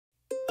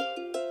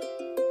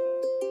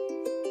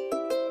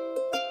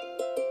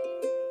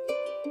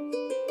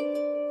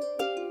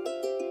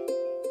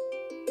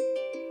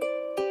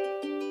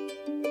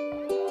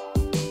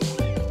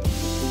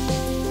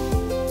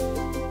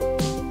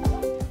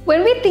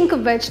When we think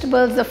of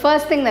vegetables, the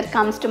first thing that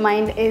comes to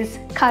mind is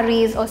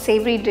curries or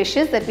savory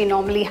dishes that we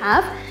normally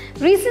have.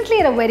 Recently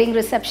at a wedding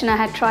reception, I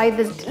had tried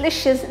this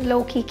delicious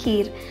Lauki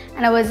Kheer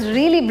and I was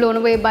really blown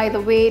away by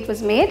the way it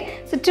was made.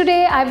 So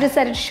today I've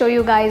decided to show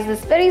you guys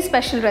this very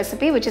special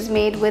recipe which is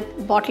made with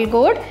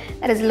BottleGourd,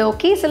 that is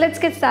Lauki. So let's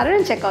get started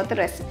and check out the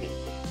recipe.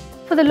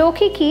 For the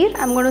Lauki Kheer,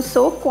 I'm going to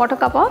soak 1/4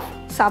 cup of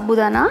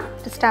Sabudana,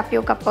 just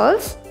tapioca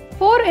pearls.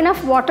 Pour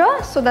enough water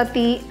so that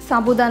the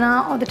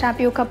Sabudana or the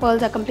tapioca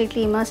pearls are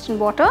completely immersed in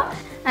water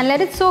and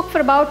let it soak for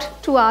about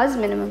 2 hours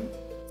minimum.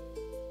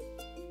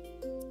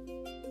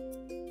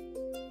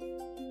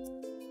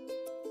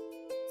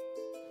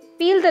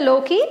 Peel the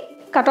Lauki,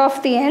 cut off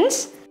the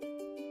ends.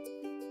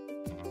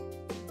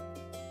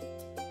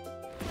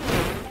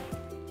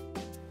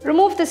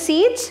 Remove the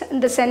seeds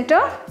in the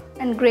center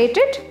and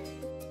grate it.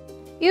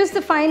 Use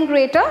the fine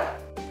grater.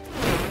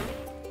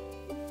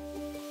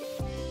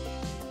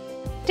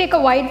 Take a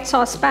wide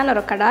saucepan or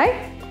a kadai.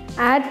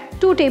 Add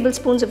 2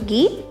 tablespoons of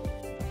ghee.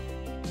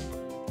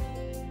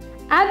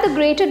 Add the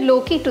grated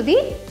Lauki to the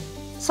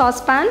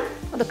saucepan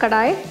or the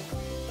kadai.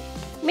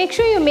 Make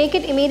sure you make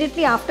it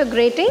immediately after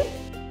grating.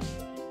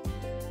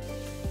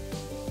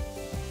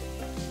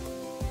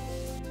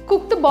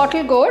 Cook the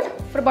BottleGourd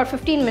for about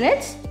 15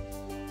 minutes.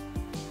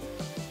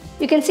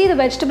 You can see the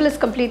vegetable is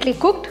completely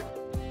cooked.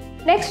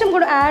 Next, I'm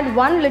going to add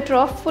 1 liter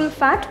of full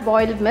fat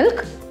boiled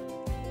milk.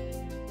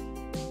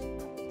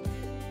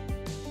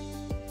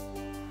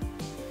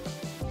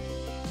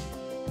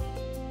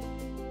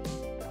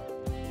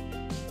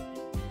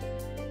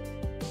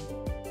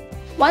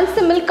 Once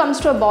the milk comes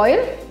to a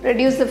boil,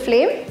 reduce the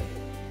flame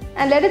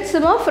and let it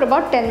simmer for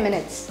about 10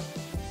 minutes.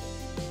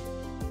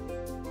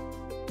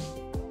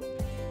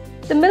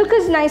 The milk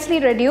is nicely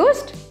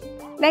reduced.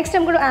 Next,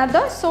 I'm going to add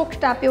the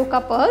soaked tapioca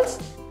pearls.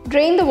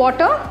 Drain the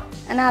water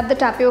and add the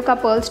tapioca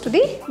pearls to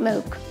the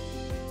milk.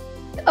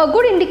 A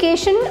good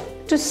indication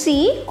to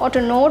see or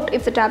to note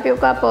if the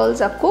tapioca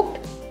pearls are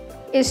cooked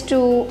is to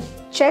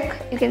check.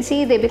 You can see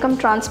they become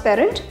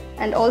transparent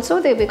and also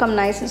they become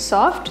nice and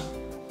soft.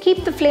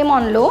 Keep the flame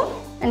on low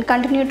and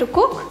continue to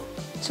cook.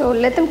 So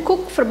let them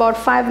cook for about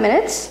 5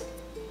 minutes.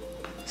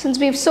 Since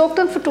we've soaked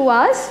them for 2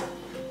 hours,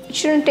 it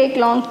shouldn't take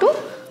long to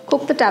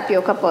cook the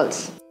tapioca pearls.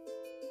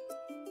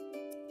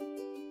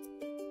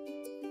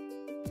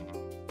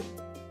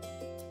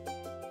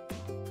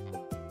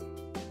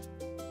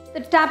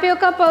 The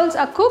tapioca pearls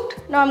are cooked.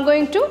 Now I'm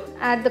going to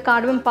add the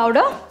cardamom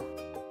powder.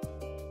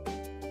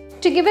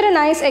 To give it a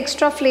nice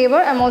extra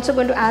flavor, I'm also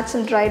going to add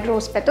some dried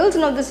rose petals.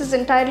 Now this is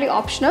entirely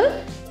optional.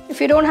 If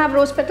you don't have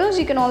rose petals,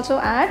 you can also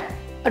add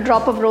a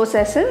drop of rose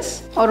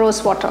essence or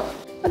rose water.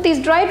 But these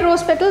dried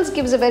rose petals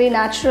gives a very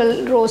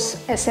natural rose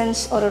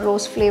essence or a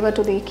rose flavor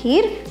to the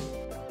kheer.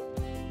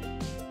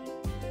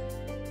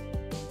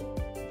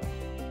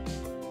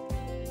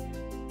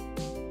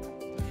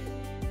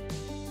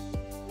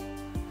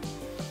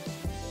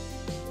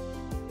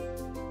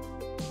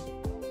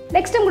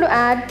 Next, I'm going to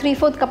add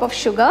 3/4 cup of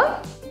sugar.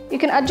 You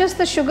can adjust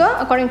the sugar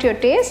according to your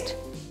taste.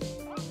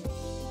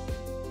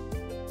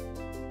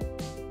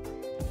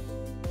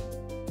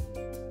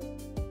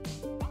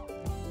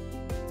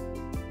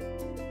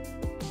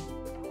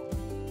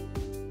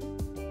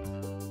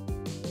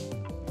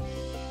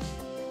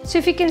 So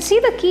if you can see,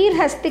 the kheer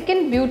has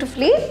thickened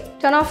beautifully.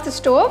 Turn off the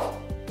stove.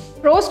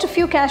 Roast a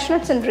few cashew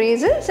nuts and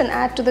raisins and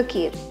add to the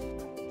kheer.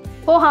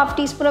 Pour 1/2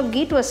 teaspoon of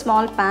ghee to a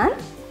small pan.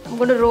 I'm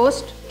going to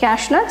roast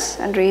cashew nuts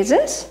and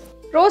raisins.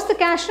 Roast the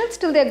cashew nuts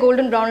till they are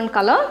golden brown in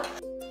color.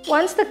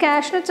 Once the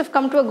cashew nuts have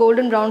come to a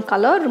golden brown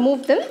color,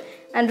 remove them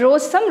and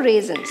roast some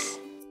raisins.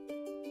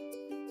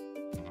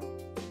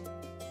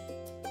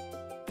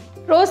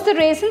 Roast the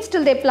raisins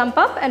till they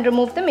plump up and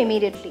remove them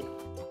immediately.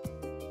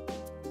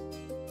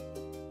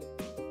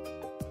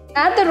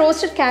 Add the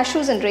roasted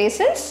cashews and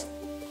raisins.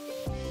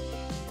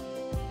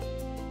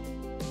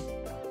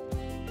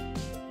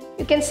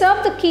 You can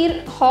serve the kheer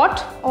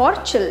hot or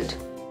chilled.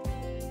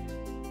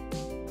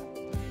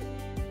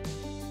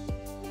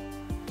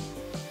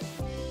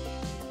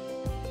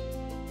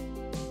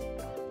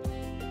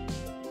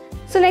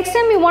 So next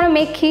time you want to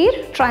make kheer,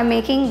 try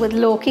making with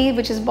Lauki,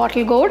 which is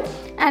BottleGourd.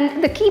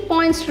 And the key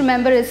points to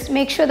remember is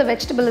make sure the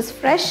vegetable is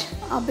fresh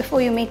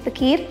before you make the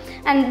kheer.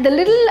 And the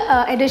little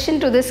addition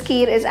to this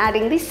kheer is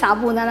adding the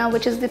Sabudana,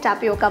 which is the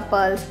tapioca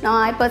pearls. Now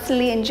I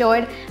personally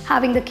enjoyed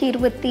having the kheer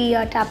with the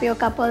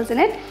tapioca pearls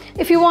in it.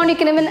 If you want, you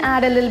can even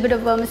add a little bit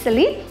of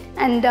vermicelli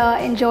and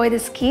enjoy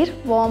this kheer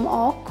warm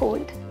or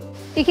cold.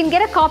 You can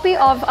get a copy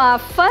of our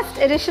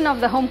first edition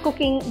of the home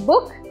cooking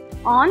book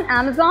on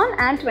Amazon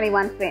and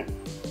 21 Frames.